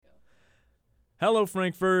Hello,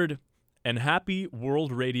 Frankfurt, and happy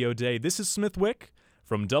World Radio Day. This is Smith Wick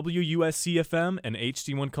from WUSC-FM and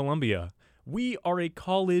HD1 Columbia. We are a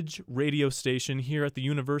college radio station here at the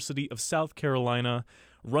University of South Carolina,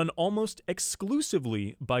 run almost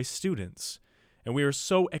exclusively by students. And we are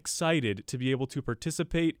so excited to be able to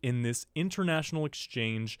participate in this international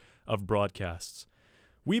exchange of broadcasts.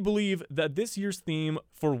 We believe that this year's theme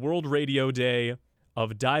for World Radio Day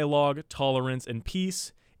of dialogue, tolerance, and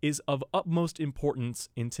peace is of utmost importance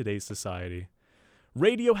in today's society.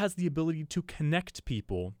 Radio has the ability to connect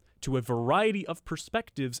people to a variety of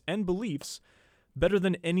perspectives and beliefs better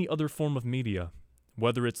than any other form of media,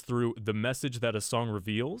 whether it's through the message that a song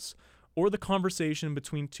reveals or the conversation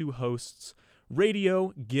between two hosts.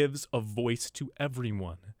 Radio gives a voice to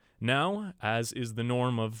everyone. Now, as is the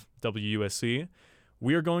norm of WUSC,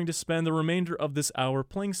 we are going to spend the remainder of this hour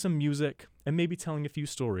playing some music and maybe telling a few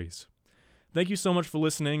stories. Thank you so much for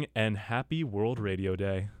listening, and happy World Radio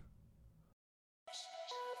Day.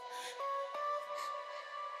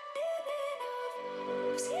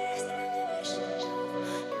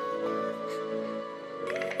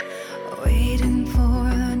 Waiting for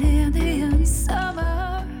an Indian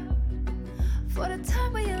summer, for the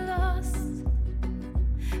time we lost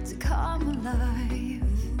to come alive.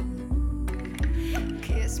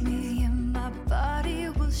 Kiss me and my body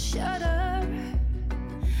will shudder.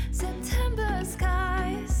 September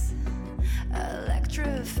skies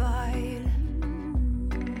electrified.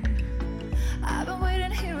 I've been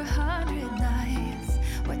waiting here 100 nights,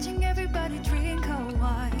 watching everybody drink our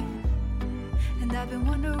wine, and I've been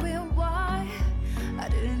wondering why I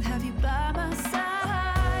didn't have you by my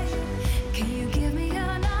side. Can you give me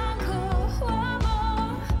an encore, one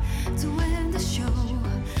more to end the show?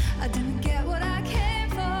 I didn't get what I came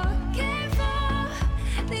for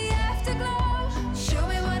the afterglow. Show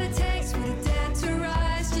me what it takes for the dead to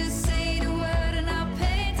rise. Just say the word and I'll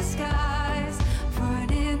paint the skies for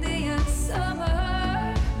an Indian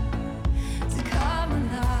summer to come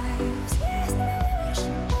alive.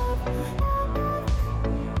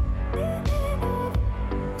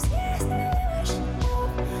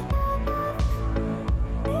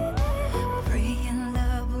 Praying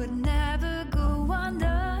love would never go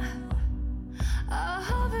under a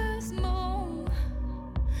harvest moon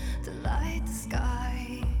to light the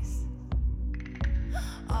skies.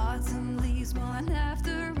 Autumn leaves one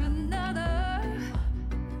after another.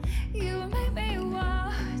 You made me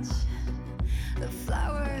watch the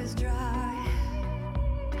flowers dry.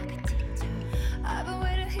 I've been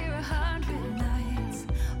waiting here 100 nights,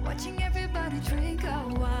 watching everybody drink our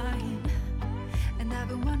wine, and I've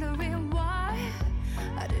been wondering why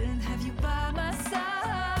I didn't have you by my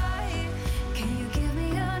side. Can you give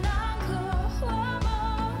me an encore, one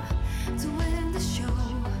more to end the show?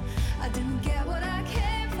 I didn't get what I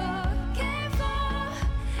came for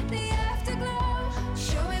the afterglow.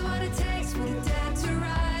 Show me what it takes for the dead to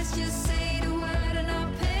rise. Just say the word and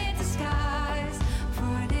I'll paint the skies for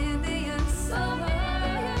an Indian summer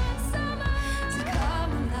to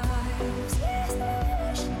come alive.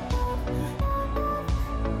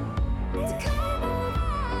 To come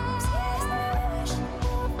alive.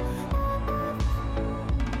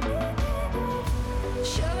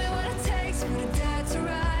 Show me what it takes for the dead to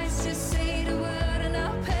rise. Just say the word and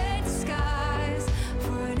I'll paint the skies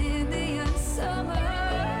for an Indian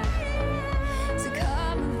summer to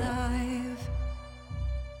come alive.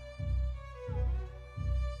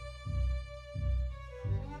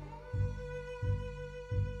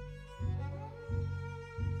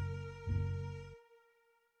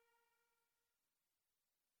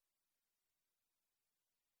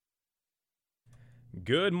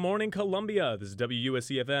 Good morning, Columbia. This is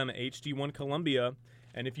WUSC-FM, HD1 Columbia.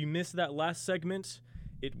 And if you missed that last segment,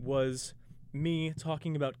 it was me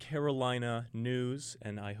talking about Carolina news,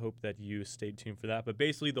 and I hope that you stayed tuned for that. But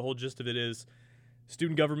basically, the whole gist of it is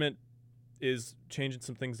student government is changing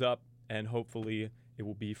some things up, and hopefully it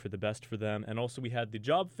will be for the best for them. And also, we had the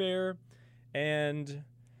job fair, and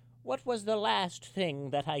What was the last thing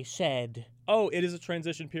that I said? oh, it is a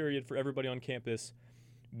transition period for everybody on campus.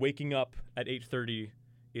 Waking up at 8:30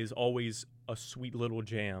 is always a sweet little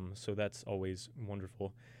jam, so that's always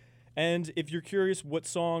wonderful. And if you're curious what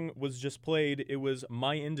song was just played, it was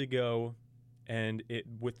My Indigo, and it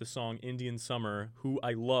with the song Indian Summer, who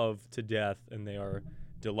I love to death, and they are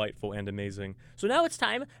delightful and amazing. So now it's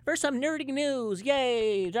time for some nerdy news.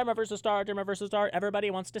 Yay! Drummer versus star, drummer versus star. Everybody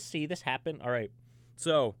wants to see this happen. All right,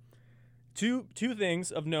 so two things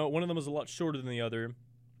of note. One of them is a lot shorter than the other.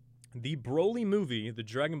 The Broly movie, the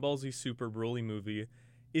Dragon Ball Z Super Broly movie,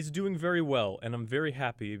 is doing very well, and I'm very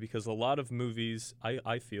happy because a lot of movies,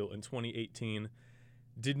 I feel, in 2018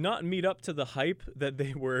 did not meet up to the hype that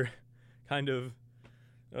they were kind of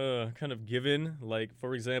given. Like,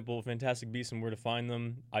 for example, Fantastic Beasts and Where to Find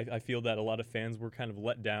Them. I feel that a lot of fans were kind of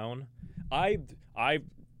let down. I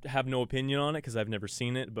have no opinion on it because I've never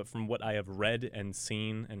seen it, but from what I have read and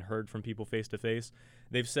seen and heard from people face to face,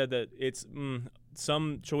 they've said that it's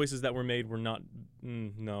some choices that were made were not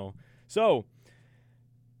no. So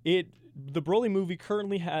the Broly movie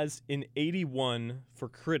currently has an 81 for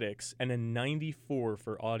critics and a 94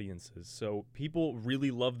 for audiences. So people really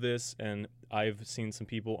love this, and I've seen some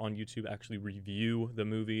people on YouTube actually review the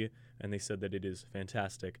movie, and they said that it is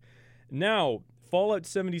fantastic. Now, Fallout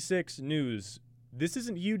 76 news. This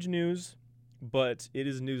isn't huge news, but it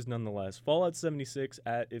is news nonetheless. Fallout 76,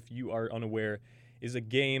 if you are unaware, is a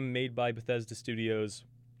game made by Bethesda Studios.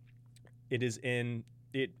 It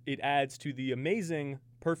adds to the amazing,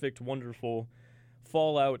 perfect, wonderful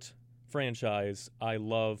Fallout franchise. I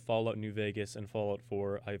love Fallout New Vegas and Fallout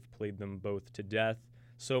 4. I've played them both to death,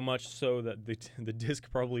 so much so that the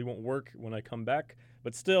disc probably won't work when I come back,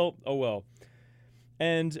 but still, oh well.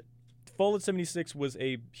 And Fallout 76 was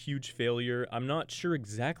a huge failure. I'm not sure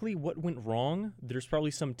exactly what went wrong. There's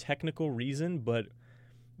probably some technical reason, but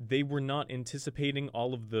they were not anticipating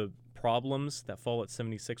all of the problems that Fallout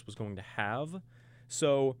 76 was going to have.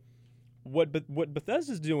 So what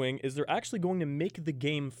Bethesda's doing is they're actually going to make the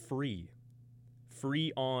game free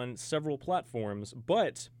on several platforms,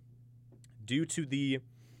 but due to the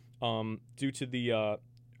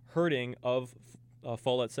hurting of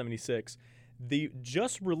Fallout 76, they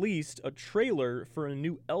just released a trailer for a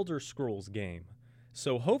new Elder Scrolls game.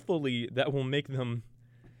 So hopefully that will make them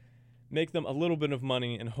a little bit of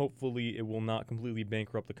money, and hopefully it will not completely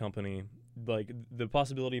bankrupt the company. Like, the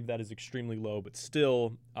possibility of that is extremely low, but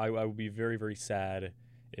still, I would be very, very sad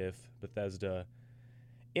if Bethesda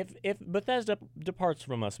departs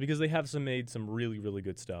from us, because they have made some really, really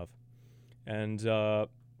good stuff. And the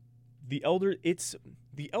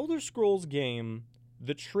Elder Scrolls game,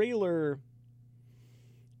 the trailer,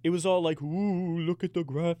 it was all like, ooh, look at the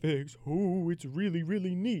graphics, ooh, it's really,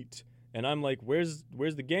 really neat. And I'm like, where's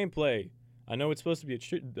the gameplay? I know it's supposed to be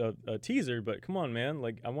a teaser, but come on, man.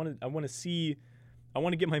 Like, I want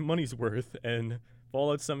to get my money's worth. And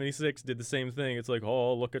Fallout 76 did the same thing. It's like,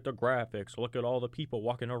 oh, look at the graphics, look at all the people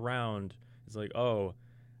walking around. It's like, oh,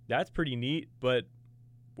 that's pretty neat, but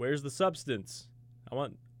where's the substance? I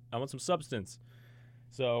want some substance.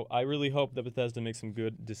 So I really hope that Bethesda makes some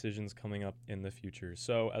good decisions coming up in the future.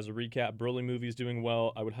 So as a recap, Broly movie is doing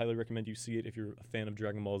well. I would highly recommend you see it if you're a fan of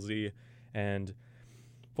Dragon Ball Z. And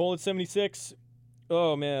Fallout 76,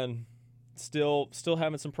 oh man, still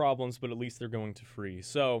having some problems, but at least they're going to free.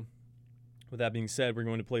 So with that being said, we're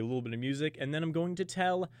going to play a little bit of music, and then I'm going to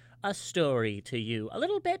tell a story to you, a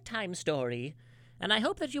little bedtime story, and I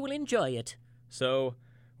hope that you will enjoy it. So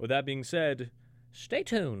with that being said, stay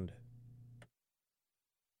tuned.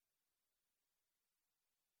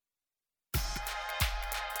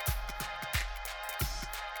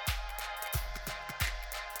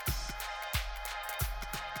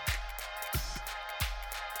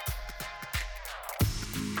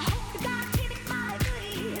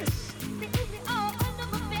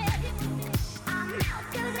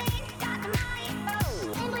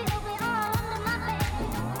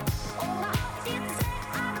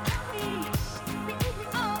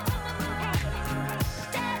 Oh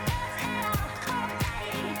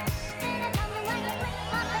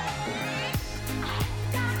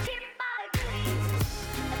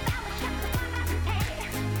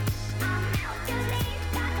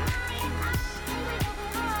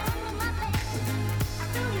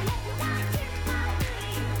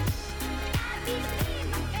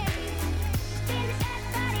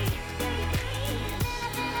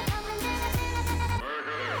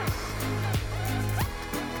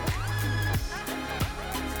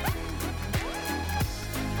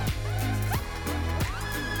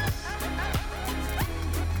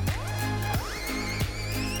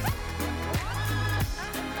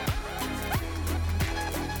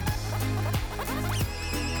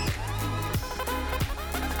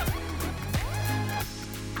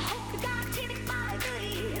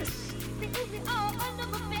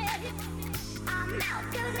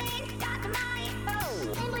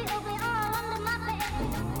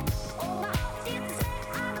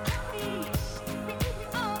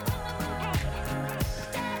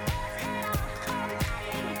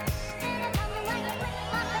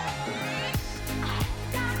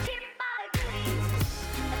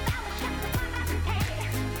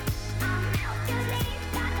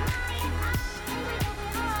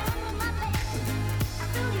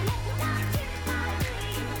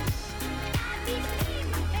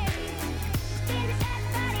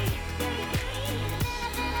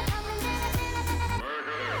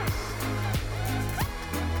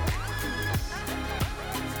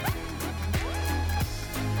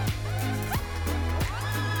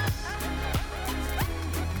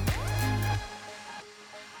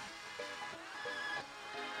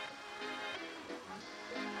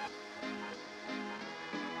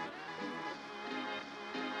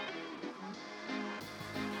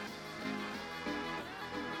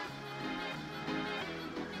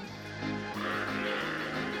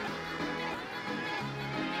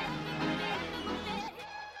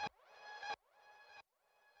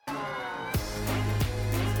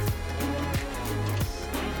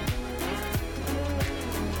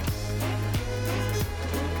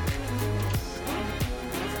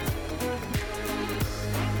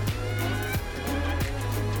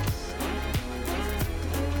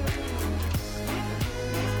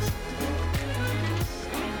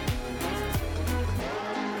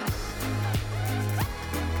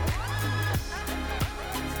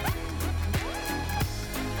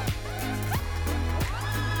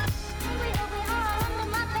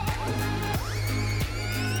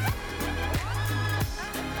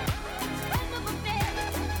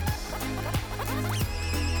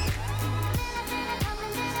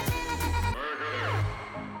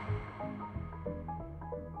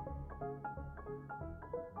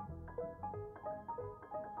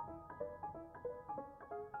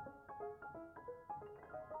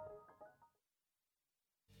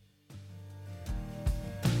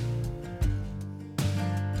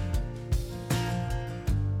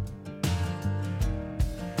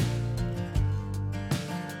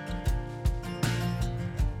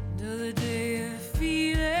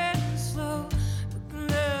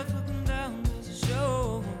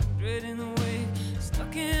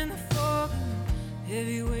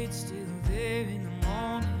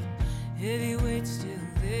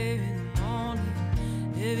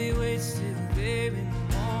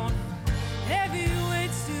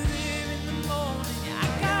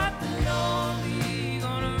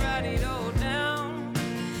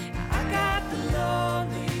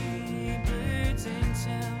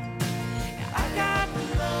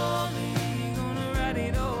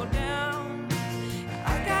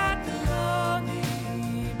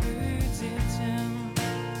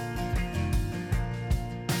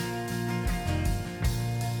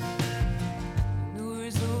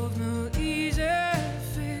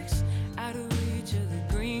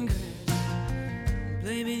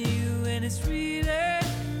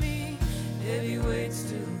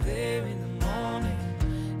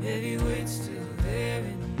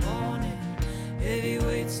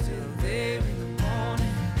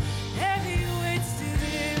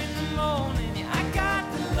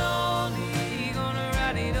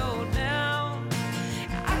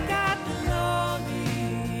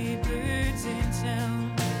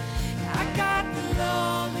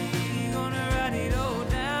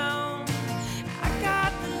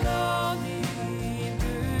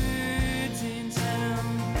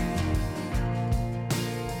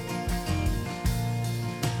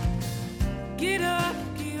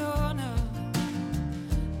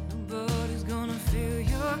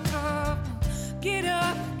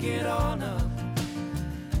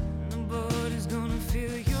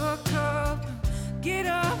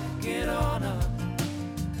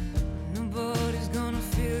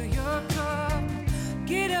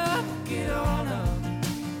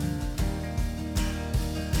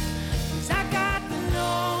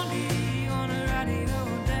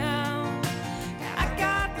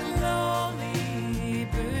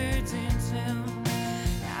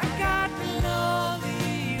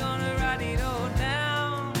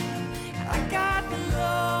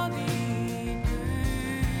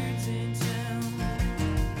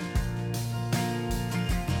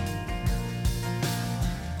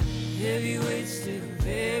Heavyweights still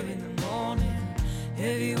there in the morning.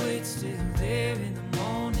 Heavyweights still there in the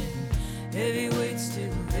morning. Heavyweights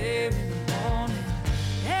still there in the morning.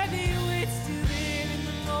 Heavyweights still there in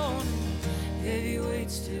the morning.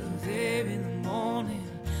 Heavyweights still there in the morning.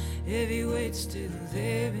 Heavyweights still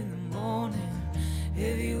there in the morning.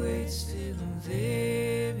 Heavyweights still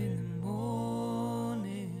there in the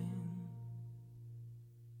morning.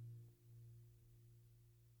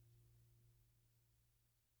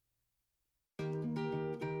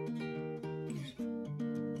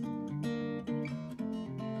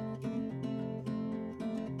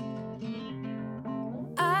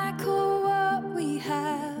 I call what we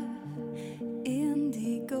have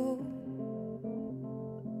indigo.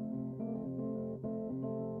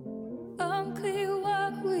 Unclear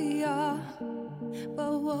what we are,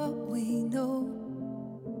 but what we know.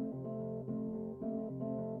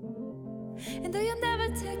 And though you never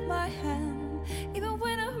take my hand, even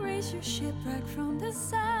when I raise your shipwreck from the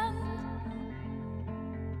sand,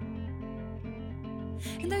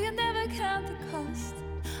 and though you never count the cost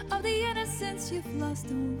of the innocence you've lost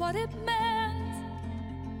and what it meant,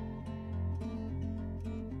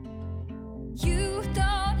 you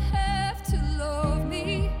don't have to love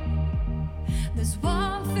me. There's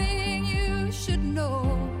one thing you should know.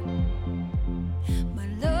 My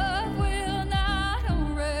love will not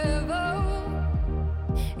unravel.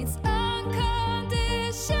 It's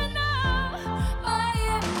unconditional. My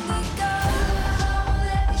indigo.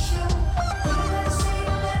 Let me show. Let me see,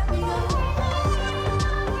 let me know.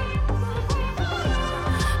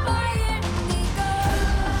 My indigo.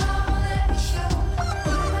 Let me show.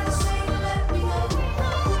 Let me see, let me know.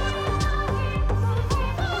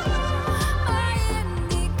 My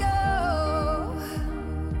indigo.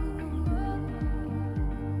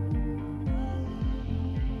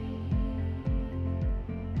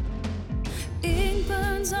 Ink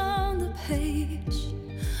burns on the page,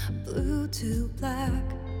 blue to black.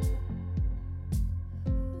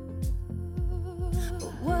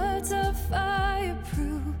 But words are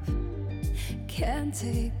fireproof, can't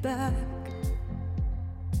take back.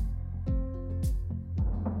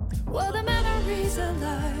 Well, the memory's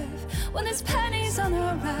alive. When there's pennies on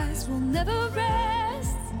our eyes, we'll never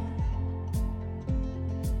rest.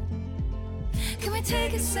 Can we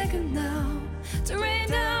take a second now to rain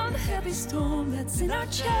down the heavy storm that's in our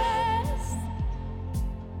chest?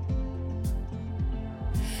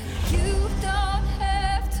 You don't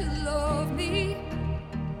have to love me.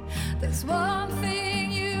 There's one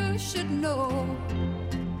thing you should know.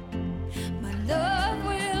 My love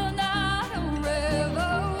will not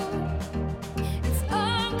unravel. It's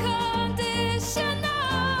unconditional.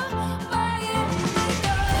 My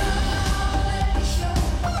indigo. Let me show.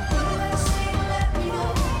 Let me see, let me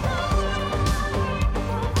know.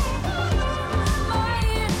 My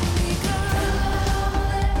indigo.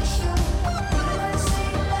 Let me show. Let me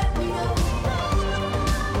see, let me know.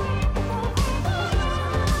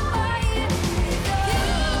 My indigo. You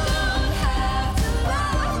don't have to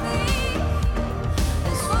love me.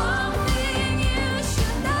 There's one thing you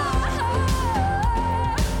should know.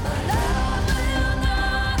 My love will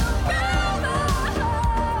not unravel.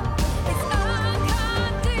 It's unconditional. My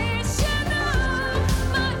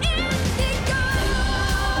indigo.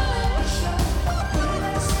 Let me show. Let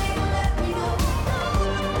me see, let me know. My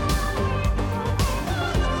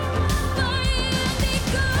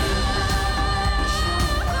indigo.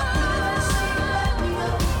 Let me see, let me know.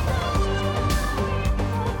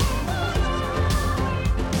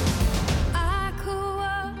 I call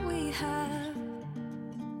what we have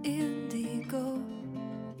indigo.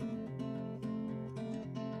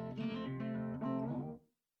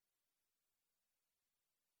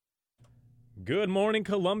 Good morning,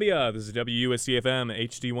 Columbia. This is WUSC-FM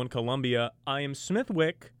HD1 Columbia. I am Smith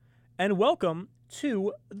Wick, and welcome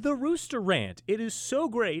to the Rooster Rant. It is so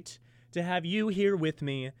great to have you here with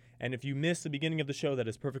me, and if you missed the beginning of the show, that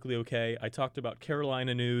is perfectly okay. I talked about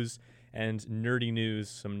Carolina news and nerdy news,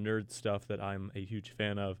 some nerd stuff that I'm a huge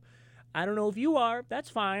fan of. I don't know if you are, that's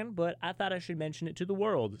fine, but I thought I should mention it to the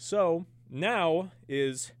world. So now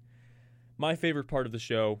is my favorite part of the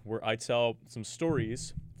show, where I tell some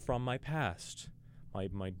stories from my past,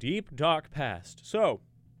 my deep, dark past. So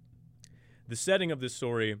the setting of this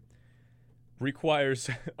story requires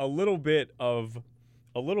a little bit of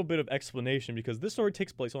explanation, because this story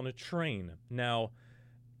takes place on a train. Now,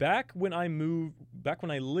 back when I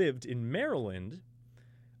lived in Maryland,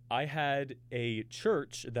 I had a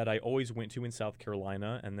church that I always went to in South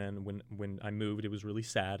Carolina, and then when I moved, it was really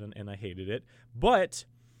sad and I hated it. But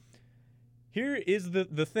here is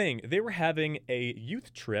the thing. They were having a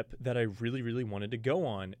youth trip that I really, really wanted to go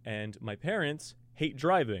on, and my parents hate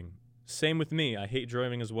driving. Same with me. I hate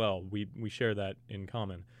driving as well. We share that in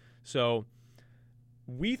common. So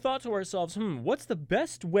we thought to ourselves, what's the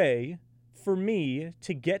best way for me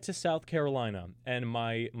to get to South Carolina? And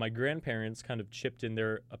my grandparents kind of chipped in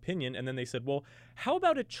their opinion, and then they said, well, how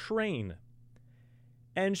about a train?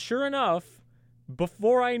 And sure enough,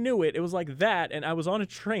 before I knew it, it was like that, and I was on a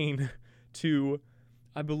train to,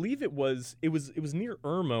 I believe it was near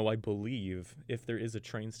Irmo, I believe, if there is a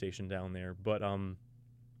train station down there. But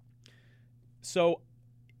so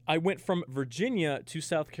I went from Virginia to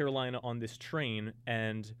South Carolina on this train,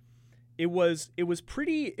 and it was a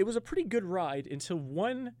pretty good ride until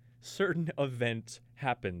one certain event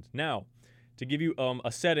happened. Now, to give you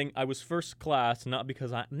a setting, I was first class, not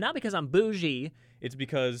because I'm bougie. It's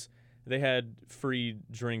because they had free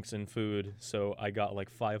drinks and food, so I got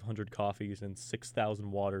like 500 coffees and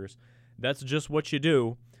 6,000 waters. That's just what you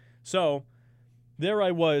do. So there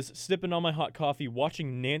I was, sipping on my hot coffee,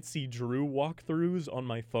 watching Nancy Drew walkthroughs on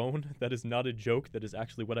my phone. That is not a joke. That is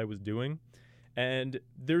actually what I was doing. And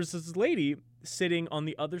there's this lady sitting on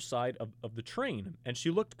the other side of the train, and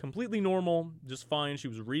she looked completely normal, just fine. She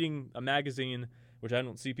was reading a magazine, which I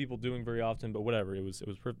don't see people doing very often, but whatever. It was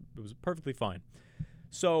perfectly fine.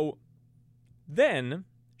 So then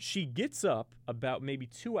she gets up about maybe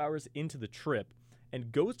 2 hours into the trip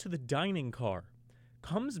and goes to the dining car,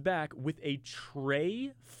 comes back with a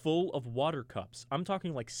tray full of water cups. I'm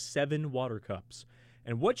talking like 7 water cups.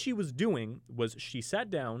 And what she was doing was she sat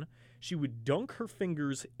down, she would dunk her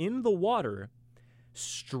fingers in the water,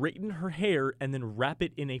 straighten her hair, and then wrap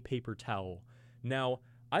it in a paper towel. Now,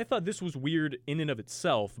 I thought this was weird in and of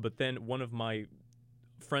itself, but then one of my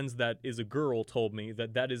friends that is a girl told me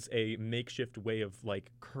that that is a makeshift way of,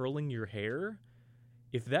 like, curling your hair.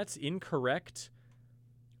 If that's incorrect,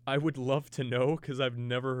 I would love to know, because I've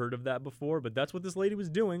never heard of that before, but that's what this lady was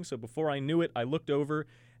doing. So before I knew it, I looked over,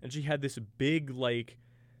 and she had this big, like,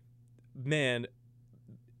 man,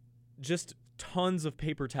 just tons of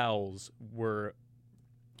paper towels were,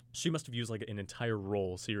 she must have used like an entire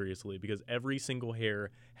roll, seriously, because every single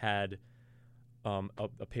hair had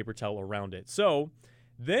a paper towel around it. So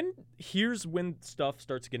then here's when stuff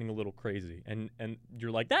starts getting a little crazy, and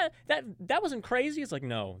you're like, that wasn't crazy. It's like,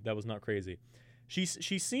 no, that was not crazy. She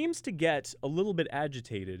seems to get a little bit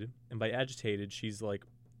agitated, and by agitated, she's like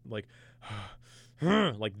like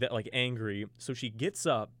that, like angry. So she gets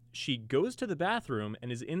up, she goes to the bathroom,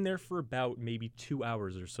 and is in there for about maybe 2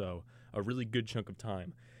 hours or so, a really good chunk of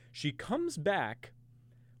time. She comes back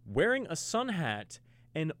wearing a sun hat,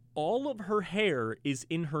 and all of her hair is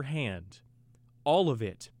in her hand. All of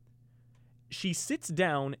it. She sits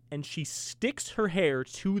down, and she sticks her hair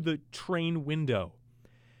to the train window.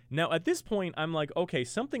 Now, at this point, I'm like, okay,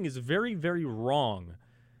 something is very, very wrong,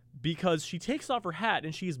 because she takes off her hat,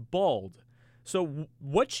 and she is bald. So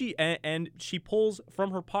what and she pulls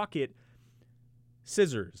from her pocket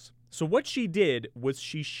scissors. So what she did was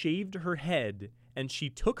she shaved her head, and she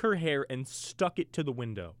took her hair and stuck it to the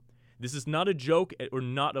window. This is not a joke or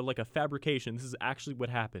not like a fabrication. This is actually what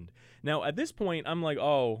happened. Now, at this point, I'm like,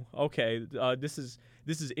 oh, okay, this is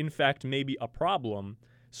in fact maybe a problem.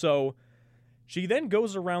 So she then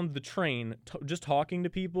goes around the train just talking to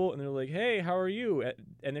people, and they're like, hey, how are you?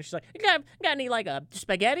 And then she's like, got any like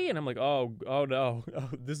spaghetti? And I'm like, oh no,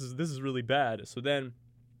 this is really bad. So then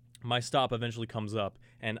my stop eventually comes up,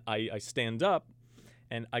 and I stand up,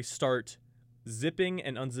 and I start zipping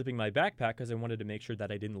and unzipping my backpack because I wanted to make sure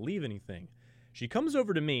that I didn't leave anything. She comes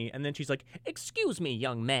over to me, and then she's like, excuse me,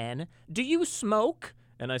 young man, do you smoke?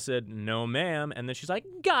 And I said, no, ma'am. And then she's like,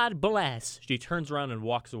 God bless. She turns around and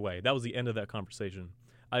walks away. That was the end of that conversation.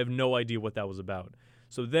 I have no idea what that was about.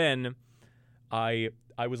 So then I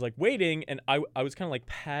was like waiting, and I was kind of like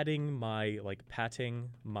patting my like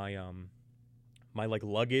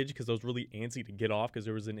luggage, because I was really antsy to get off because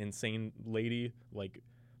there was an insane lady like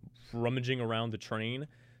rummaging around the train.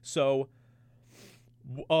 So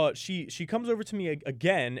she comes over to me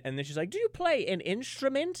again, and then she's like, do you play an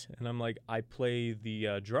instrument? And I'm like, I play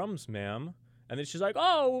the drums, ma'am. And then she's like,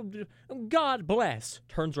 oh, God bless.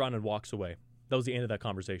 Turns around and walks away. That was the end of that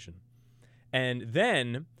conversation. And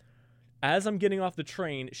then, as I'm getting off the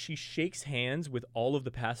train, she shakes hands with all of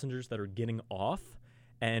the passengers that are getting off,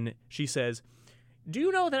 and she says, do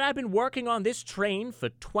you know that I've been working on this train for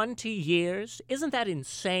 20 years? Isn't that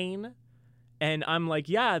insane? And I'm like,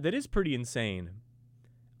 yeah, that is pretty insane.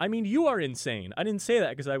 I mean, you are insane. I didn't say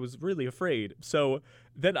that because I was really afraid. So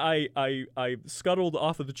then I scuttled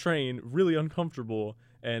off of the train, really uncomfortable,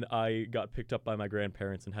 and I got picked up by my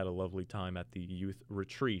grandparents and had a lovely time at the youth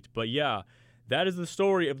retreat. But yeah, that is the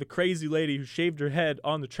story of the crazy lady who shaved her head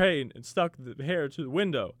on the train and stuck the hair to the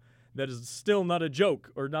window. that is still not a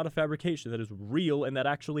joke or not a fabrication. That is real and that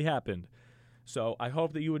actually happened. So I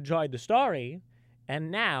hope that you enjoyed the story.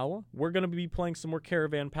 And now we're going to be playing some more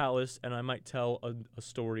Caravan Palace, and I might tell a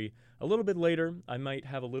story a little bit later. I might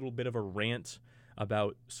have a little bit of a rant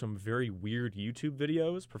about some very weird YouTube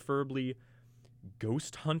videos, preferably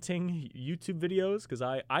ghost hunting YouTube videos, because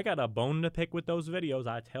I got a bone to pick with those videos,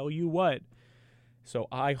 I tell you what. So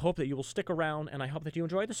I hope that you will stick around, and I hope that you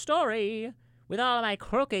enjoy the story with all of my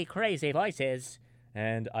croaky, crazy voices.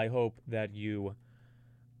 And I hope that you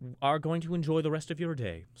are going to enjoy the rest of your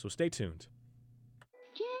day. So stay tuned.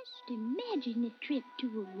 Just imagine a trip to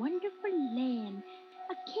a wonderful land,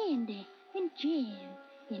 a candy and jam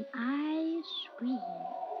and ice cream.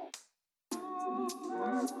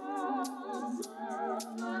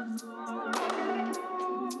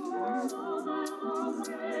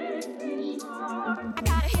 I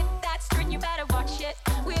gotta hit that string, you better watch it.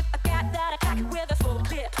 With a cat that I cock with a full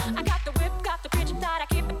clip. I got the whip, got the pitch that I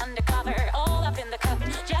keep it undercover. All up in the cup,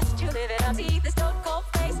 just to live it up. See the stone cold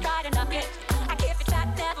face, try to knock it. I keep it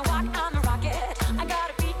tight, never walk on the rocket. I got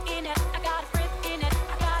a beat in it, I got a sprint in it.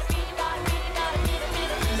 I got a beat, got a beat, got a beat, a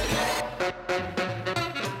beat, a beat, a beat.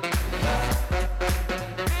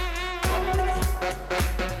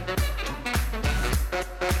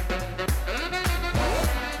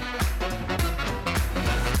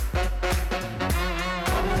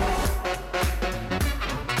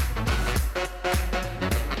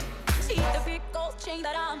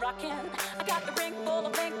 That I'm rocking. I got the ring full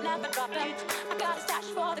of ink, never dropping. I got a stash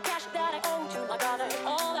for the cash that I owe to my brother.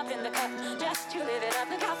 All up in the cup, just to live it up.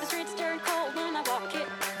 Look how the streets turn cold when I walk it.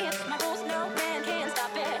 It's my rules, no man can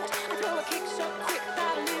stop it. I throw a kick so quick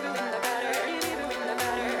that I leave her in the gutter. Leave her in the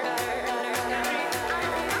gutter, gutter, gutter, gutter.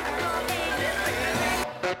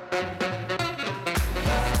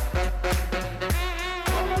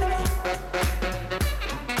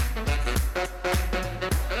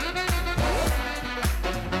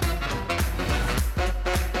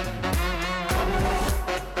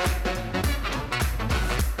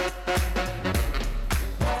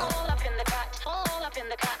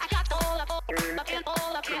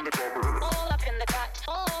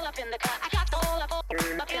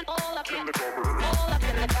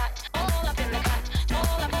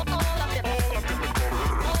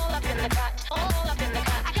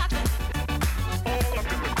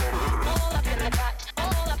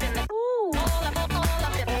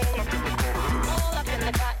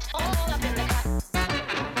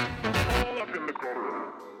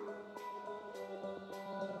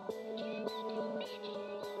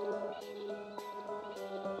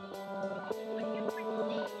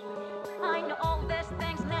 I know all these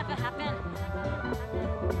things never happen.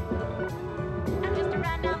 I'm just a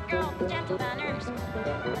random girl with gentle manners. In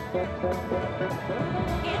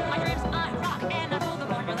my dreams I rock and I rule the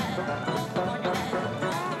wonderland. Rule the wonderland,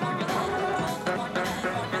 rule the wonderland, rule the wonderland,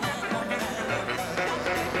 wonderland, wonderland.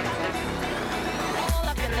 All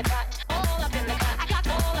up in the cut, all up in the cut. I got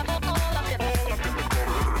all up in the all up in the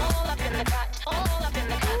cut, all up in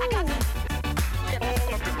the cut.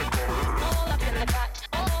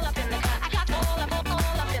 I got all up in the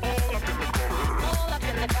cut.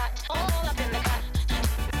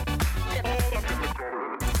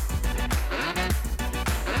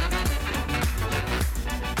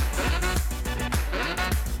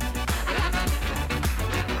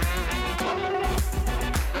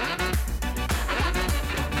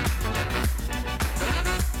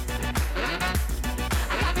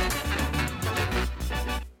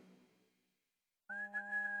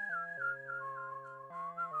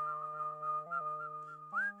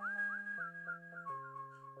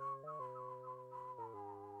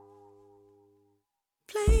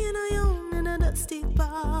 Playing on your own in a dusty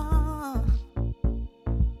bar.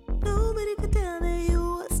 Nobody could tell that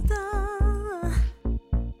you were a star.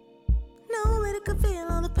 Nobody could feel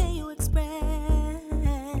all the pain you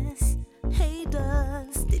express. Hey,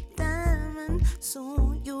 dusty diamond,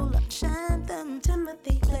 soon you'll outshine them.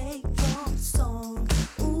 Timothy, play your song.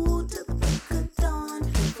 Ooh, till the break of dawn,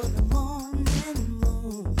 for the morning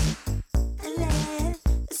moon. And let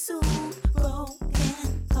it soothe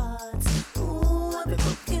broken parts. Ooh, every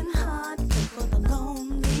broken heart for the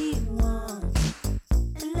lonely one.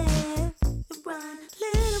 And let it run.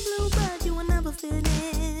 Little bluebird, you will never fit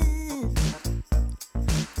in.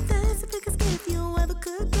 That's the biggest gift you ever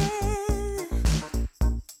could get.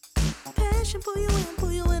 Passion pull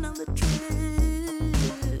you in on the trip.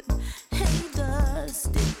 Hey,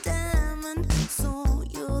 dusty down.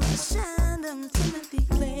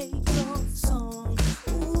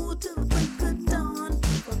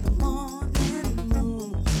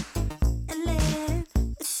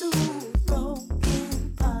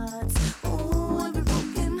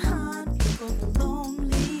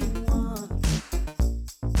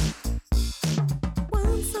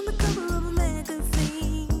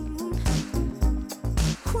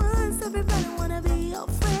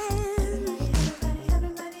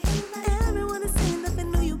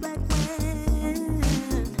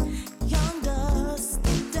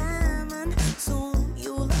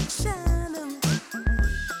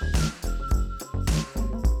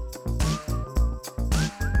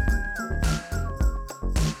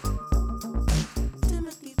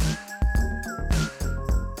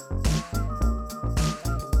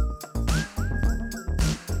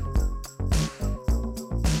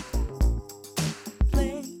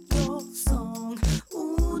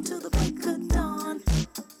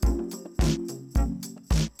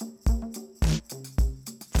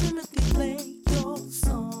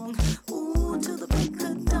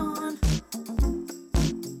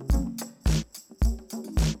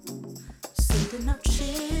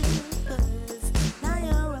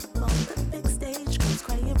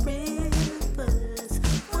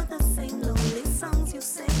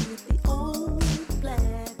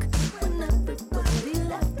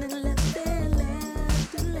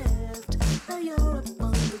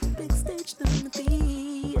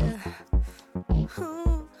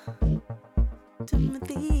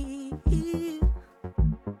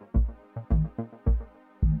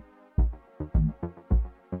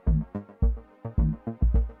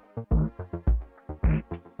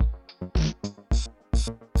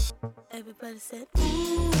 Everybody said,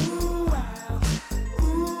 ooh, wow,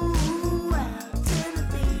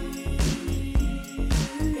 Timothy,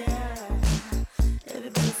 yeah.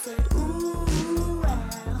 Everybody said, ooh,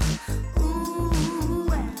 wow,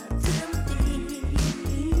 Timothy,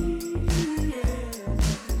 yeah.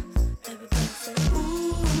 Everybody said,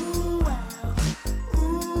 ooh, wow,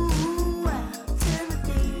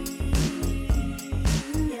 Timothy,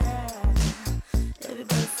 yeah.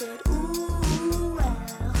 Everybody said, ooh, wow,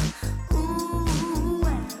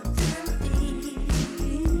 Timothy,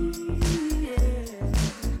 yeah.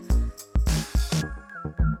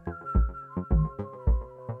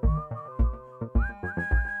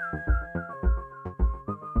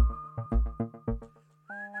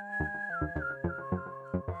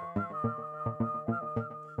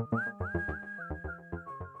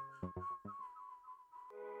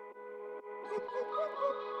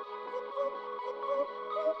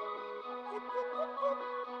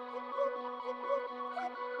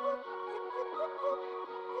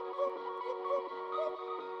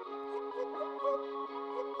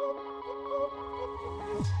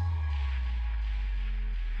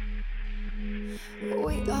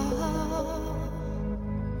 We all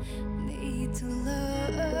need to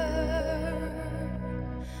learn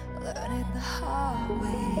it the hard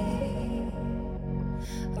way,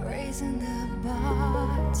 raising the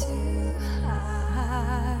bar too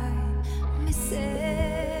high, missing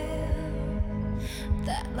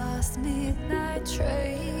that last midnight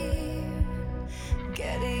train,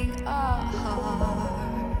 getting our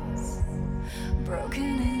hearts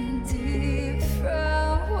broken in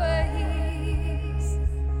different ways.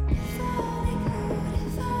 If only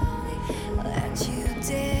let you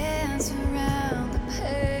dance around the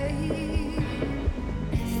pain.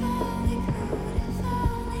 If only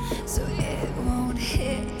so it won't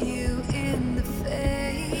hit you in the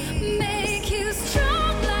face. Make you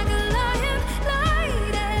strong like a lion,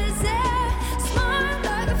 light as air, smart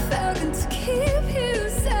like a falcon to keep you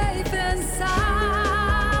safe and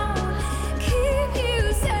sound. Keep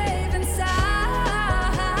you safe and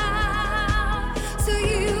sound, so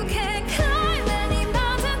you can climb any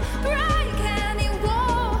mountain, break any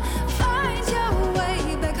wall, find your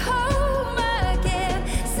way back home again.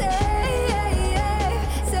 Safe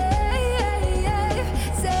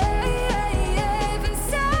and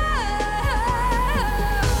sound,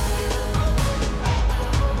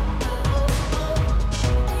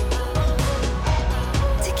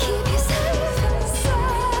 to keep you safe and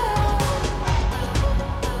sound.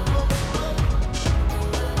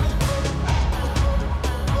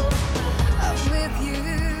 I'm with you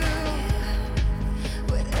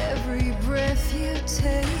with every breath you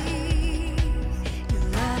take. You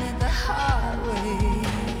learn it the hard way.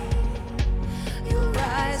 You'll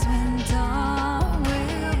rise when dawn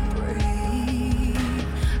will break.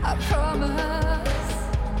 I promise,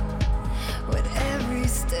 with every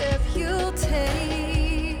step you'll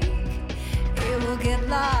take, it will get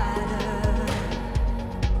lighter,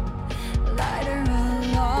 lighter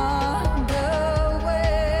along the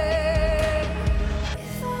way.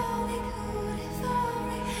 If only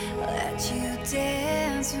let you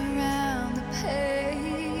dance around the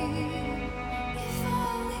pain. If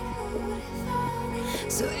only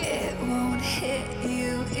so it won't hit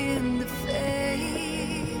you in the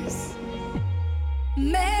face.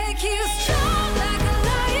 Make you strong like a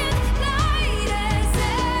lion, light as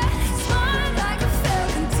air, smart like a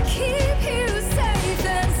falcon to keep you safe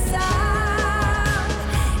and sound.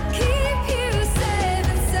 Keep you safe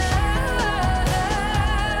and sound,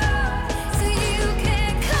 so you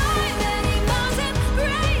can climb any mountain,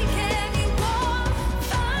 break any wall,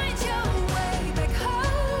 find your way back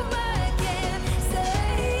home again.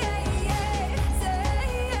 Safe and sound.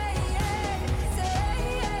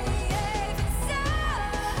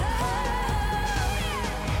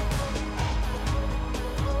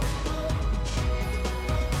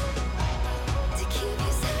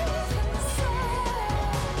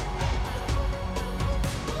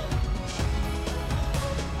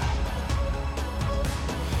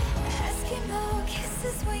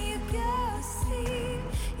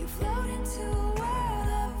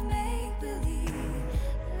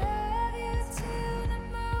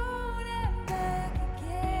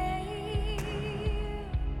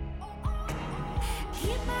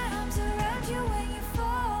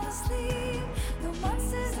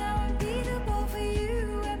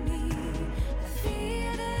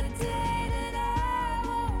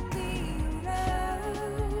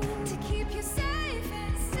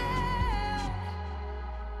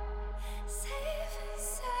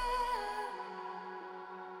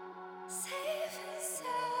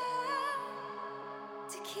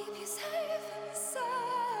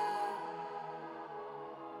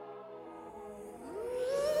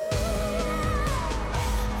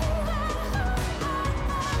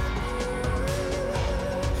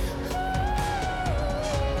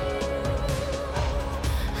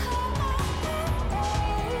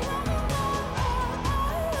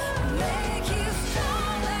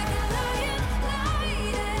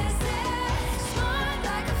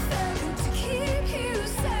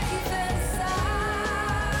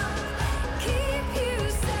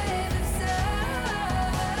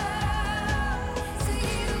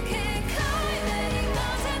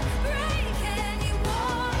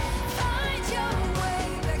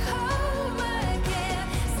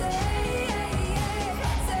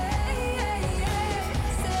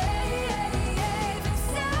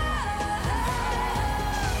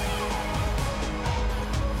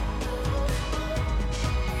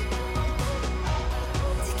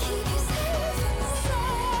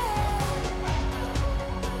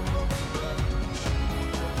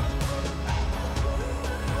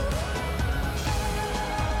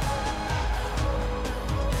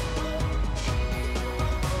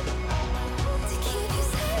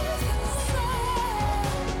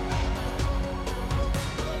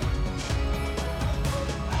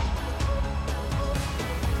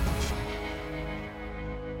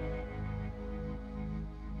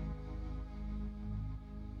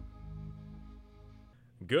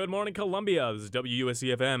 Good morning, Columbia. This is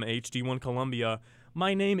WUSC-FM, HD1 Columbia.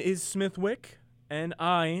 My name is Smith Wick, and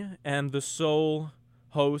I am the sole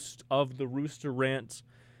host of the Rooster Rant,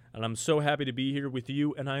 and I'm so happy to be here with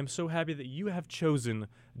you, and I am so happy that you have chosen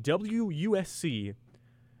WUSC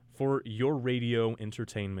for your radio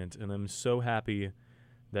entertainment, and I'm so happy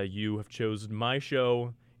that you have chosen my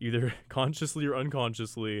show, either consciously or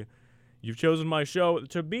unconsciously. You've chosen my show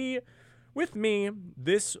to be with me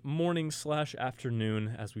this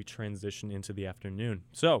morning/afternoon as we transition into the afternoon.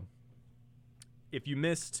 So, if you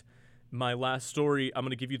missed my last story, I'm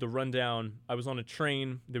going to give you the rundown. I was on a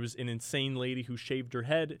train. There was an insane lady who shaved her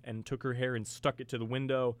head and took her hair and stuck it to the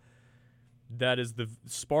window. That is the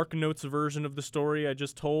Spark Notes version of the story I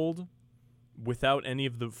just told, without any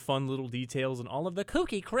of the fun little details and all of the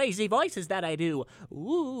Kooky, crazy voices that I do.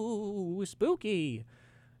 Ooh, spooky.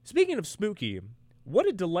 Speaking of spooky, what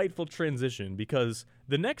a delightful transition, because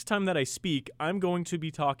the next time that I speak, I'm going to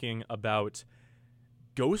be talking about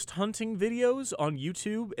ghost hunting videos on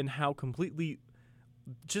YouTube and how completely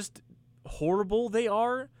just horrible they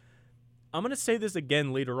are. I'm going to say this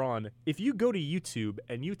again later on. If you go to YouTube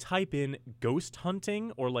and you type in ghost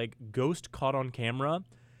hunting or like ghost caught on camera,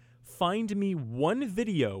 find me one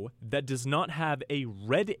video that does not have a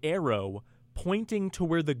red arrow pointing to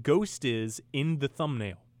where the ghost is in the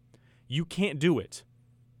thumbnail. You can't do it.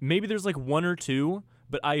 Maybe there's like one or two,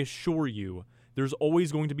 but I assure you, there's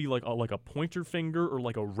always going to be like a pointer finger or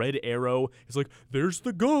like a red arrow. It's like, there's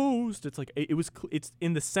the ghost. It's like, it's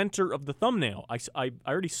in the center of the thumbnail. I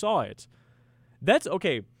already saw it. That's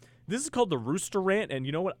okay. This is called the Rooster Rant, and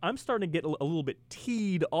you know what? I'm starting to get a little bit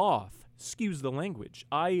teed off. Excuse the language.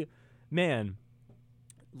 Like,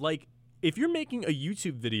 if you're making a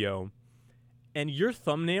YouTube video and your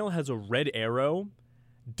thumbnail has a red arrow,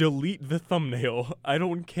 delete the thumbnail. I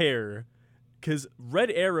don't care. Because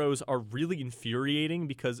red arrows are really infuriating,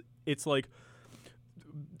 because it's like,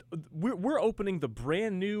 we're opening the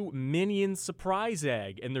brand new Minion surprise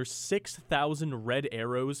egg, and there's 6,000 red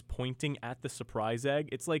arrows pointing at the surprise egg.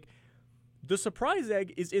 It's like, the surprise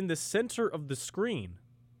egg is in the center of the screen.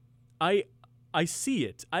 I see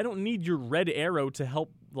it. I don't need your red arrow to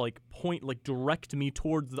help direct me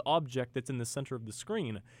towards the object that's in the center of the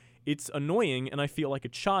screen. It's annoying, and I feel like a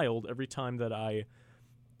child every time that I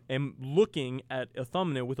am looking at a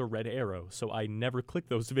thumbnail with a red arrow, so I never click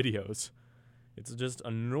those videos. It's just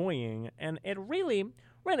annoying, and it really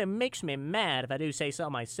makes me mad, if I do say so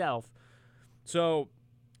myself. So,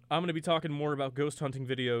 I'm going to be talking more about ghost hunting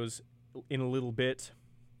videos in a little bit,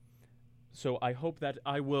 so I hope that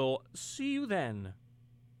I will see you then.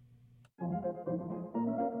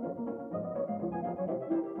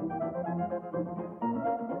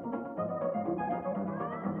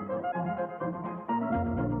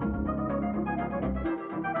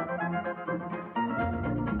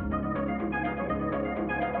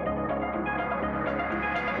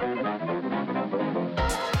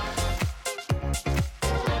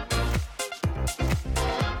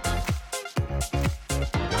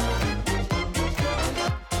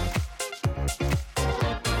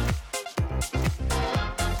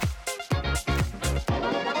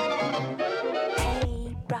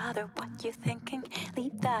 You thinking?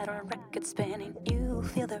 Leave that on record spinning. You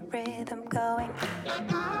feel the rhythm going.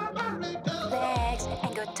 Legs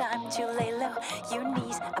ain't got time to lay low. Your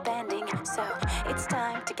knees are bending, so it's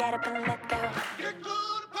time to get up and let go.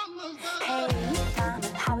 Hey, mama,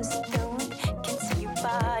 how's it going? Can see your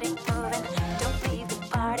body moving. Don't leave the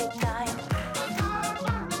party dying.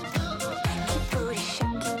 Keep booty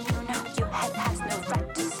shaking, you know your head has no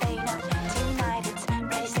right to say no. Tonight it's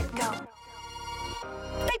ready, set, go.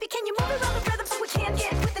 Baby, can you move around the rhythm so we can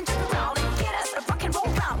get with and jump around and get us a rock and roll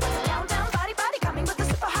round? What's the countdown? Body coming with a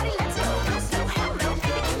super hottie. Let's go. No slow, hell no.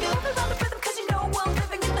 Baby, can you move around the rhythm? Cause you know we're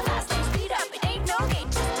living in the fast lane. Speed up, it ain't no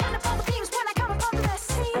gate. Just turn up all the beams when I come upon the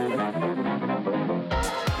scene.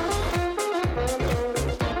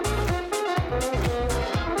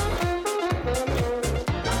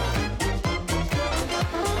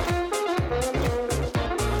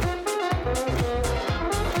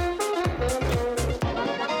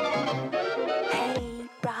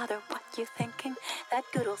 You thinking that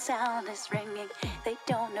good old sound is ringing? They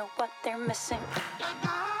don't know what they're missing.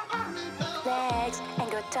 Legs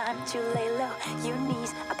ain't got time to lay low. Your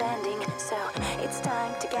knees are bending, so it's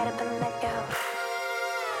time to get up and let go.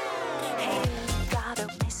 Hey, brother,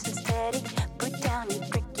 listen steady. Put down your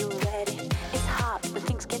brick, you ready. It's hot when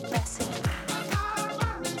things get messy.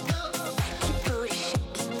 Keep booty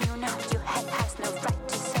shaking, you know your head has no right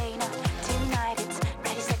to say no. Tonight it's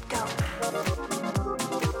ready, set, go.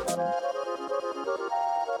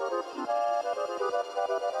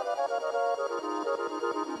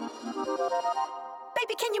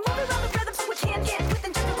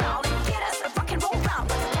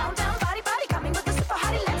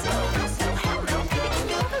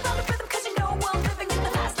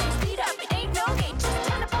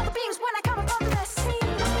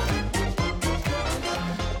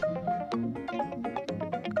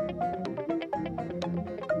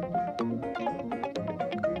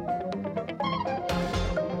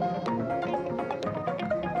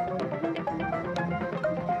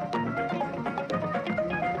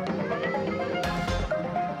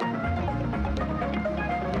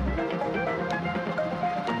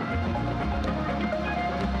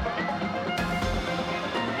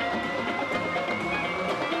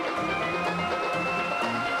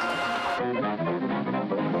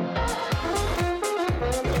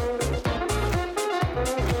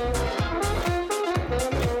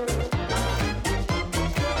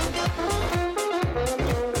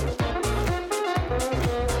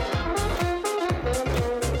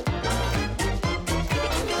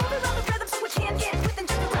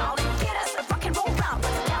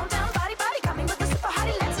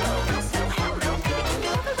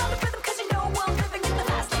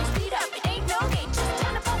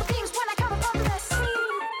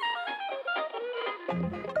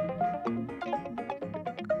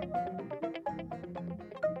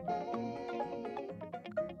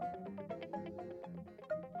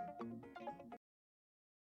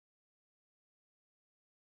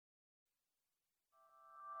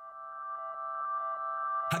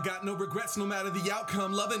 I got no regrets no matter the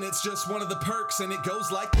outcome. Loving it's just one of the perks, and it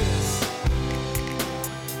goes like this.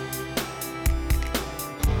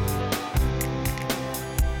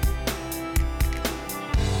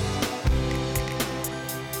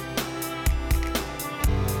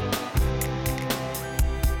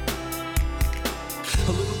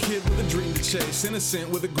 Chase, innocent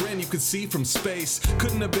with a grin you could see from space.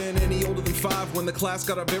 Couldn't have been any older than 5 when the class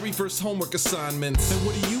got our very first homework assignments. And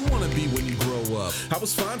what do you want to be when you grow up? I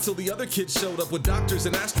was fine till the other kids showed up with doctors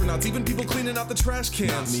and astronauts, even people cleaning out the trash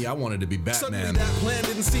cans. Not me, I wanted to be Batman. Suddenly that plan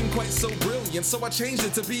didn't seem quite so brilliant, so I changed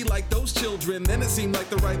it to be like those children. Then it seemed like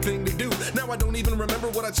the right thing to do. Now I don't even remember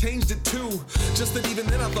what I changed it to. Just that even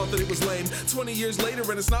then I thought that it was lame. 20 years later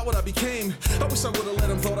and it's not what I became. I wish I would have let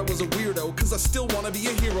him thought I was a weirdo, cause I still want to be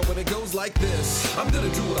a hero when it goes like this. I'm gonna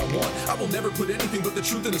do what I want. I will never put anything but the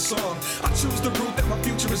truth in a song. I choose the route that my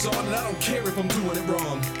future is on, and I don't care if I'm doing it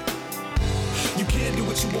wrong. You can do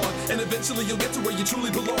what you want, and eventually you'll get to where you truly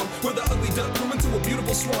belong, where the ugly duck grew into a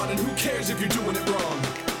beautiful swan, and who cares if you're doing it wrong?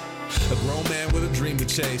 A grown man with a dream to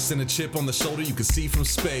chase and a chip on the shoulder you can see from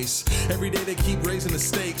space. Every day they keep raising the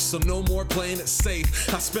stakes, so no more playing it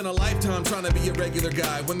safe. I spent a lifetime trying to be a regular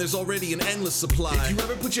guy when there's already an endless supply. If you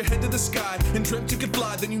ever put your head to the sky and dreamt you could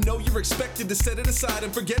fly, then you know you're expected to set it aside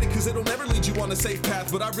and forget it, cause it'll never lead you on a safe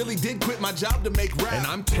path. But I really did quit my job to make rap, and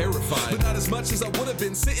I'm terrified, but not as much as I would have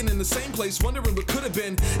been, sitting in the same place wondering what could have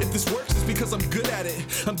been. If this works, it's because I'm good at it.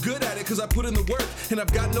 I'm good at it cause I put in the work, and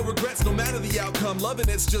I've got no regrets no matter the outcome. Loving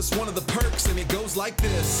it's just one of the perks, and it goes like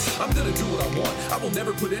this. I'm gonna do what I want. I will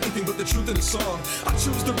never put anything but the truth in a song. I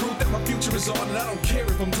choose the route that my future is on, and I don't care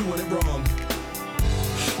if I'm doing it wrong.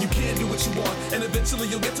 You can do what you want, and eventually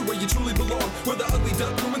you'll get to where you truly belong, where the ugly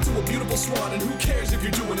duck grew into a beautiful swan, and who cares if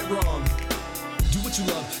you're doing it wrong? Do what you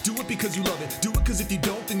love, do it because you love it. Do it cause if you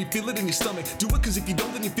don't, then you feel it in your stomach. Do it cause if you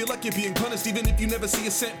don't, then you feel like you're being punished, even if you never see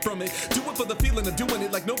a cent from it. Do it for the feeling of doing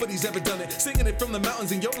it like nobody's ever done it. Singing it from the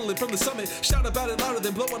mountains and yodeling from the summit. Shout about it louder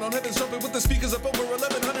than blowing on heaven's trumpet with the speakers up over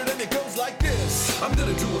 1100, and it goes like this. I'm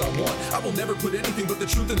gonna do what I want. I will never put anything but the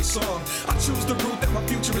truth in a song. I choose the route that my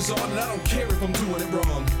future is on, and I don't care if I'm doing it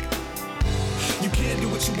wrong. You can do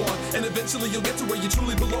what you want, and eventually you'll get to where you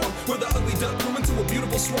truly belong, where the ugly duck grew into a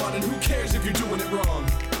beautiful swan, and who cares if you're doing it wrong?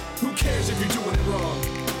 Who cares if you're doing it wrong?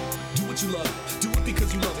 Do what you love, do it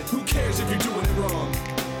because you love it. Who cares if you're doing it wrong?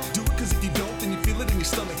 Do it cause if you don't, then you feel it in your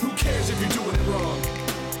stomach. Who cares if you're doing it wrong?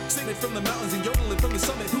 Sing it from the mountains and yodel it from the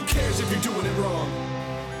summit. Who cares if you're doing it wrong?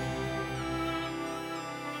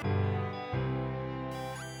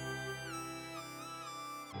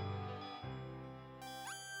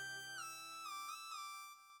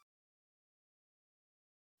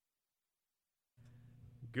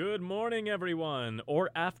 Good morning, everyone, or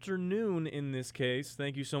afternoon in this case.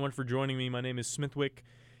 Thank you so much for joining me. My name is Smithwick,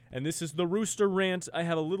 and this is the Rooster Rant. I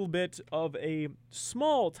have a little bit of a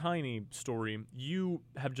small, tiny story. You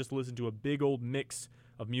have just listened to a big old mix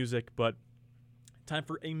of music, but time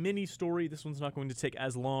for a mini story. This one's not going to take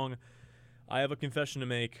as long. I have a confession to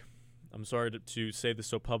make. I'm sorry to say this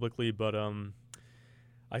so publicly, but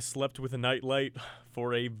I slept with a nightlight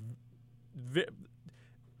for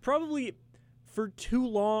probably for too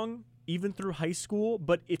long, even through high school,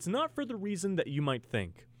 but it's not for the reason that you might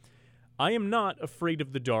think. I am not afraid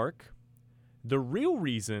of the dark. The real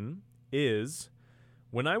reason is,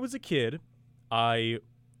 when I was a kid,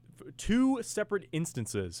 two separate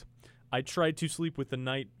instances, I tried to sleep with the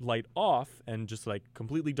night light off and just like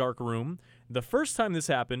completely dark room. The first time this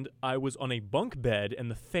happened, I was on a bunk bed and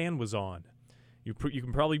the fan was on. You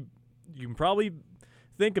can probably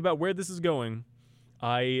think about where this is going.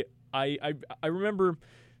 I remember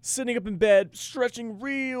sitting up in bed, stretching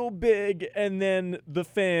real big, and then the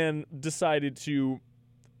fan decided to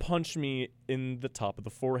punch me in the top of the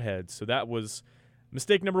forehead. So that was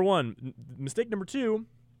mistake number one. Mistake number two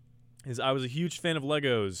is I was a huge fan of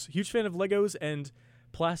Legos. Huge fan of Legos and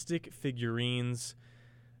plastic figurines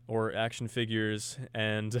or action figures.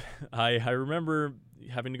 And I remember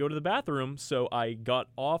having to go to the bathroom, so I got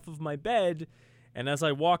off of my bed, and as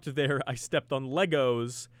I walked there, I stepped on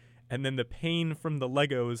Legos. And then the pain from the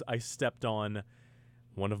Legos, I stepped on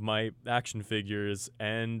one of my action figures,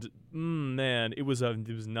 and man, it was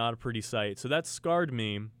not a pretty sight. So that scarred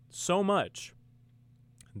me so much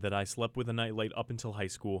that I slept with a nightlight up until high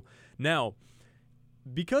school. Now,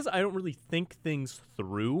 because I don't really think things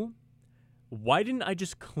through, why didn't I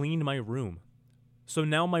just clean my room? So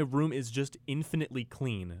now my room is just infinitely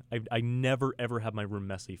clean. I never ever have my room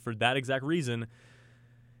messy for that exact reason.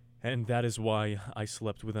 And that is why I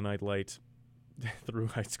slept with a nightlight through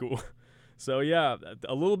high school. So yeah,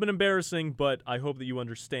 a little bit embarrassing, but I hope that you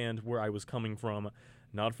understand where I was coming from.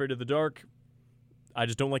 Not afraid of the dark. I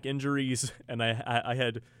just don't like injuries, and I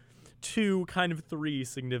had 2, kind of 3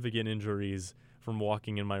 significant injuries from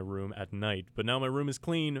walking in my room at night. But now my room is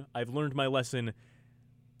clean, I've learned my lesson,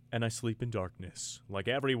 and I sleep in darkness, like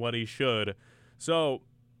everybody should. So,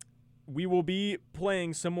 we will be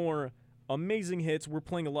playing some more amazing hits. We're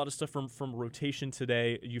playing a lot of stuff from rotation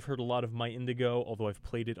today. You've heard a lot of My Indigo, although I've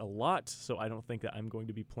played it a lot, so I don't think that I'm going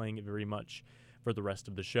to be playing it very much for the rest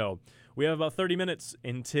of the show. We have about 30 minutes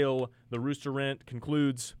until the Rooster Rant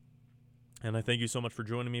concludes, and I thank you so much for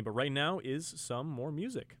joining me. But right now is some more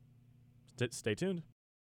music. Stay tuned.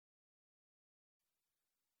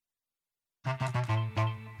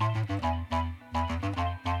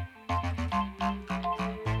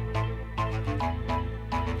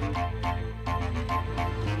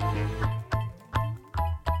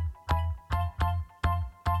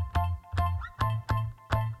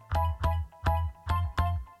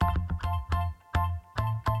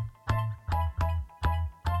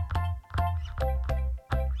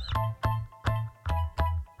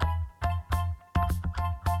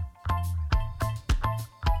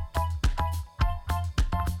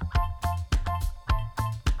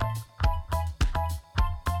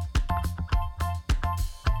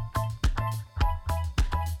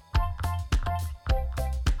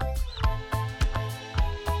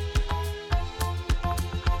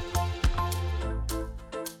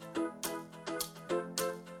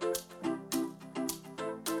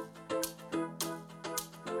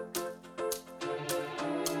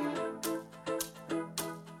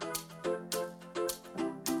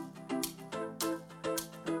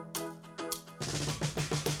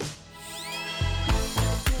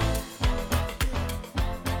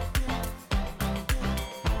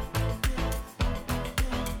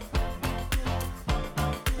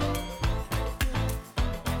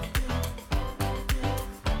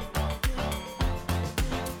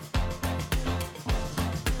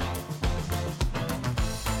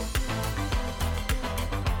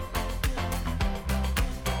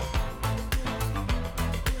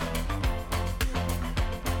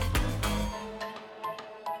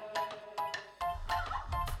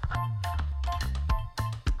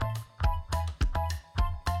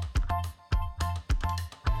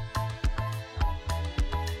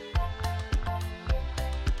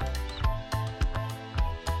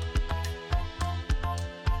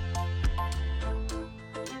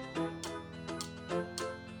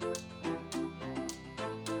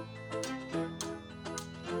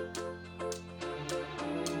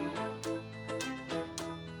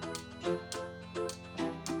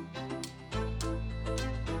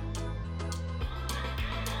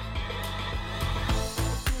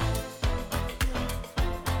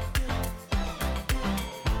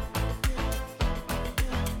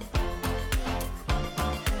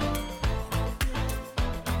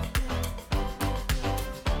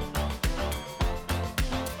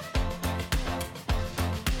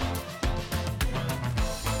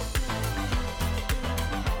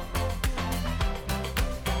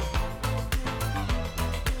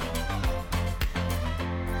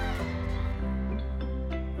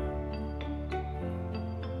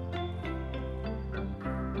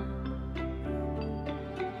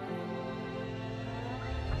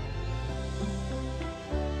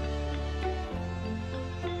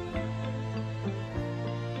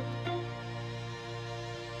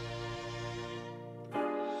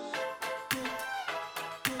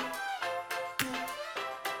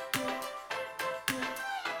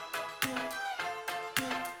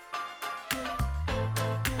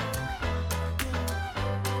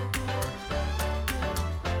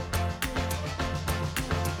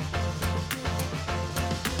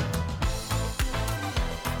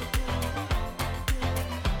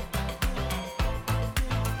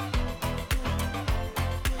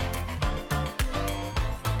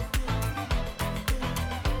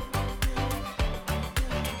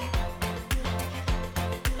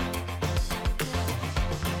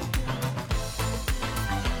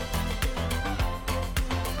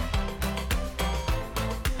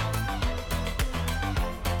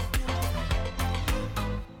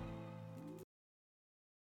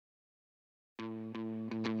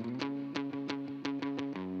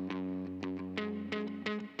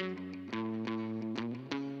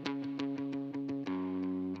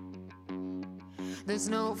 There's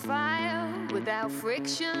no fire without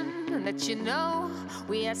friction, and that you know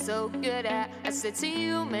we are so good at. I said to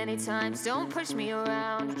you many times, don't push me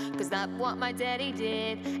around, cause that's what my daddy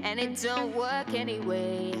did, and it don't work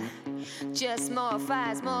anyway. Just more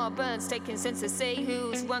fires, more burns, taking sense to say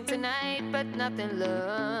who's wrong tonight, but nothing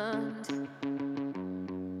learned.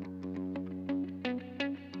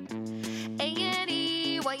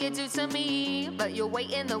 A&E, why what you do to me. But you're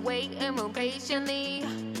waiting the waiting room patiently.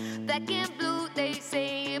 Black and blue, they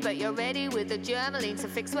say, but you're ready with the Germaline to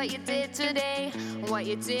fix what you did today. What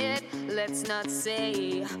you did, let's not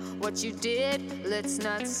say. What you did, let's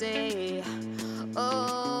not say.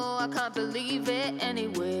 Oh, I can't believe it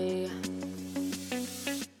anyway.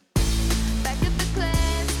 Back at the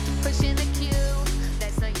class, pushing the queue.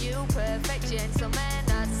 That's not you, perfect gentleman.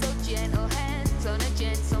 Not so gentle, hands on a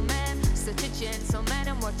gentleman. Such a gentleman,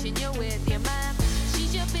 I'm watching you with your mom.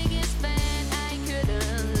 She's your biggest fan, I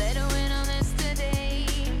couldn't let her in on this today.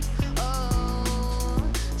 Oh,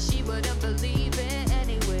 she wouldn't believe it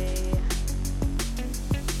anyway.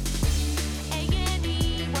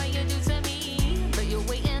 A&E, what you do to me? But you're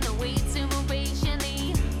waiting the wait to move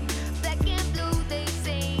patiently. Black and blue, they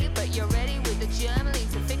say, but you're ready with the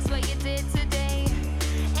Germaline to fix what you did today.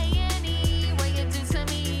 A&E, what you do to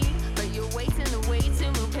me? But you're waiting the wait to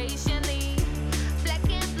move patiently. Black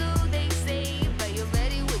and blue, they say, but you're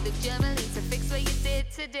ready with the Germaline to fix what you did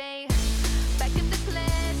today. Back in the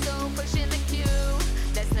class, so pushing the queue.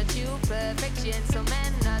 That's not you, perfect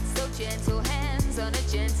gentleman. Not so gentle, hands on a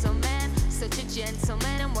gentleman. Such a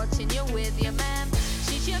gentleman, I'm watching you with your man.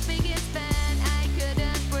 She's your biggest fan, I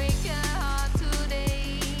couldn't break her heart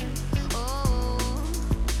today. Oh,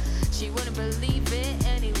 she wouldn't believe it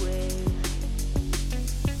anyway.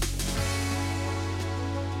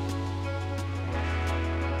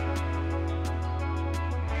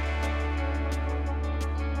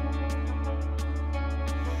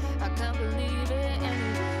 I can't believe it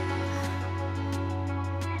anyway.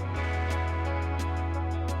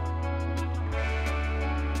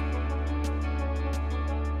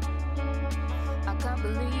 I can't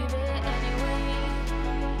believe it anyway.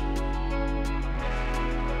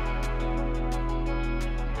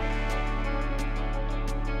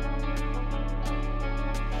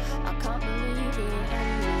 I can't believe it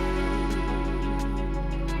anyway.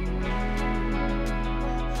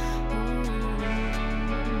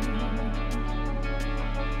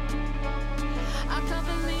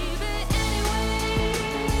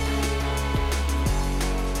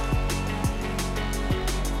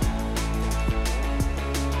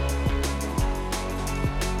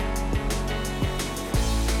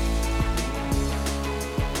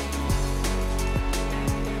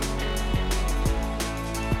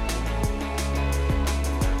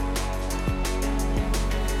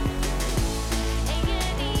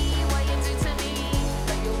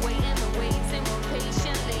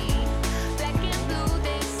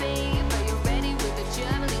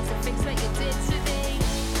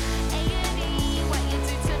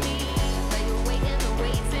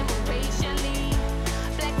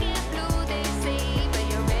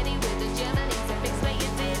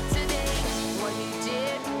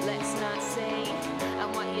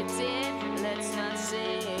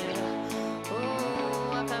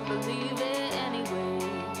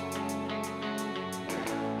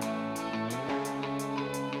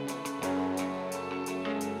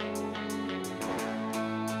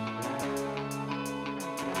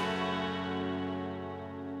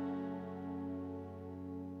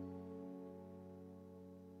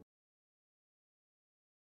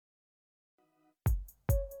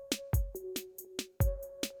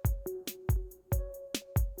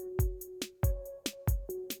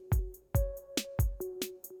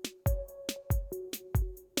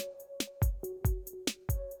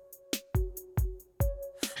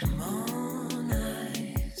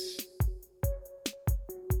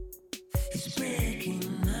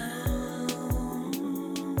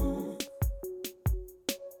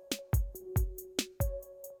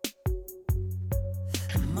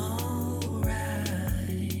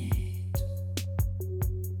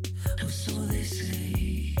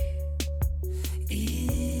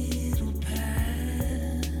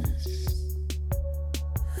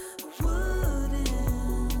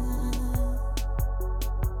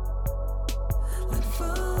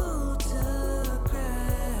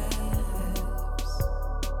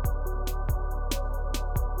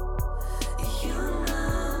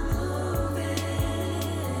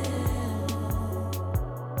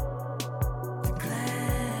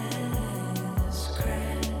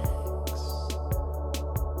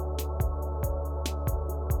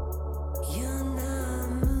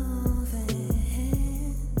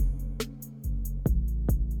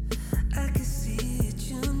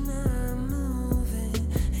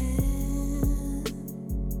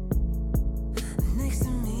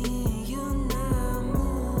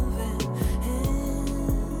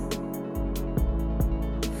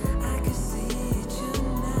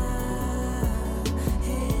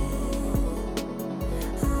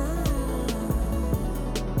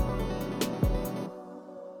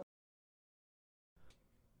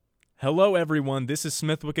 Hello, everyone. This is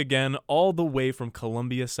Smithwick again, all the way from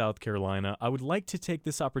Columbia, South Carolina. I would like to take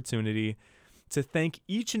this opportunity to thank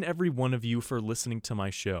each and every one of you for listening to my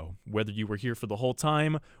show, whether you were here for the whole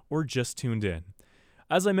time or just tuned in.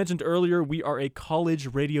 As I mentioned earlier, we are a college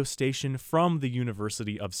radio station from the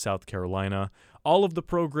University of South Carolina. All of the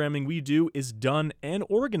programming we do is done and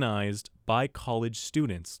organized by college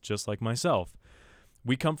students, just like myself.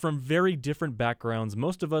 We come from very different backgrounds.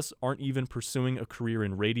 Most of us aren't even pursuing a career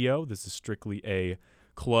in radio. This is strictly a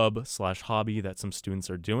club/hobby that some students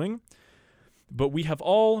are doing. But we have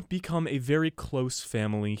all become a very close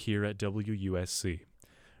family here at WUSC.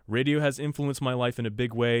 Radio has influenced my life in a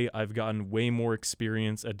big way. I've gotten way more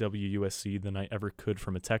experience at WUSC than I ever could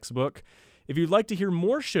from a textbook. If you'd like to hear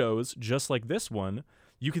more shows just like this one,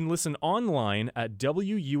 you can listen online at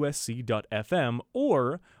WUSC.FM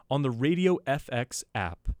or on the Radio FX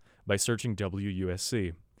app by searching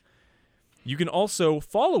WUSC. You can also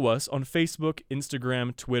follow us on Facebook,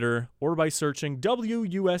 Instagram, Twitter, or by searching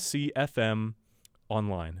WUSC-FM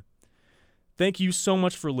online. Thank you so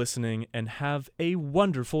much for listening, and have a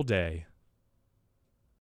wonderful day.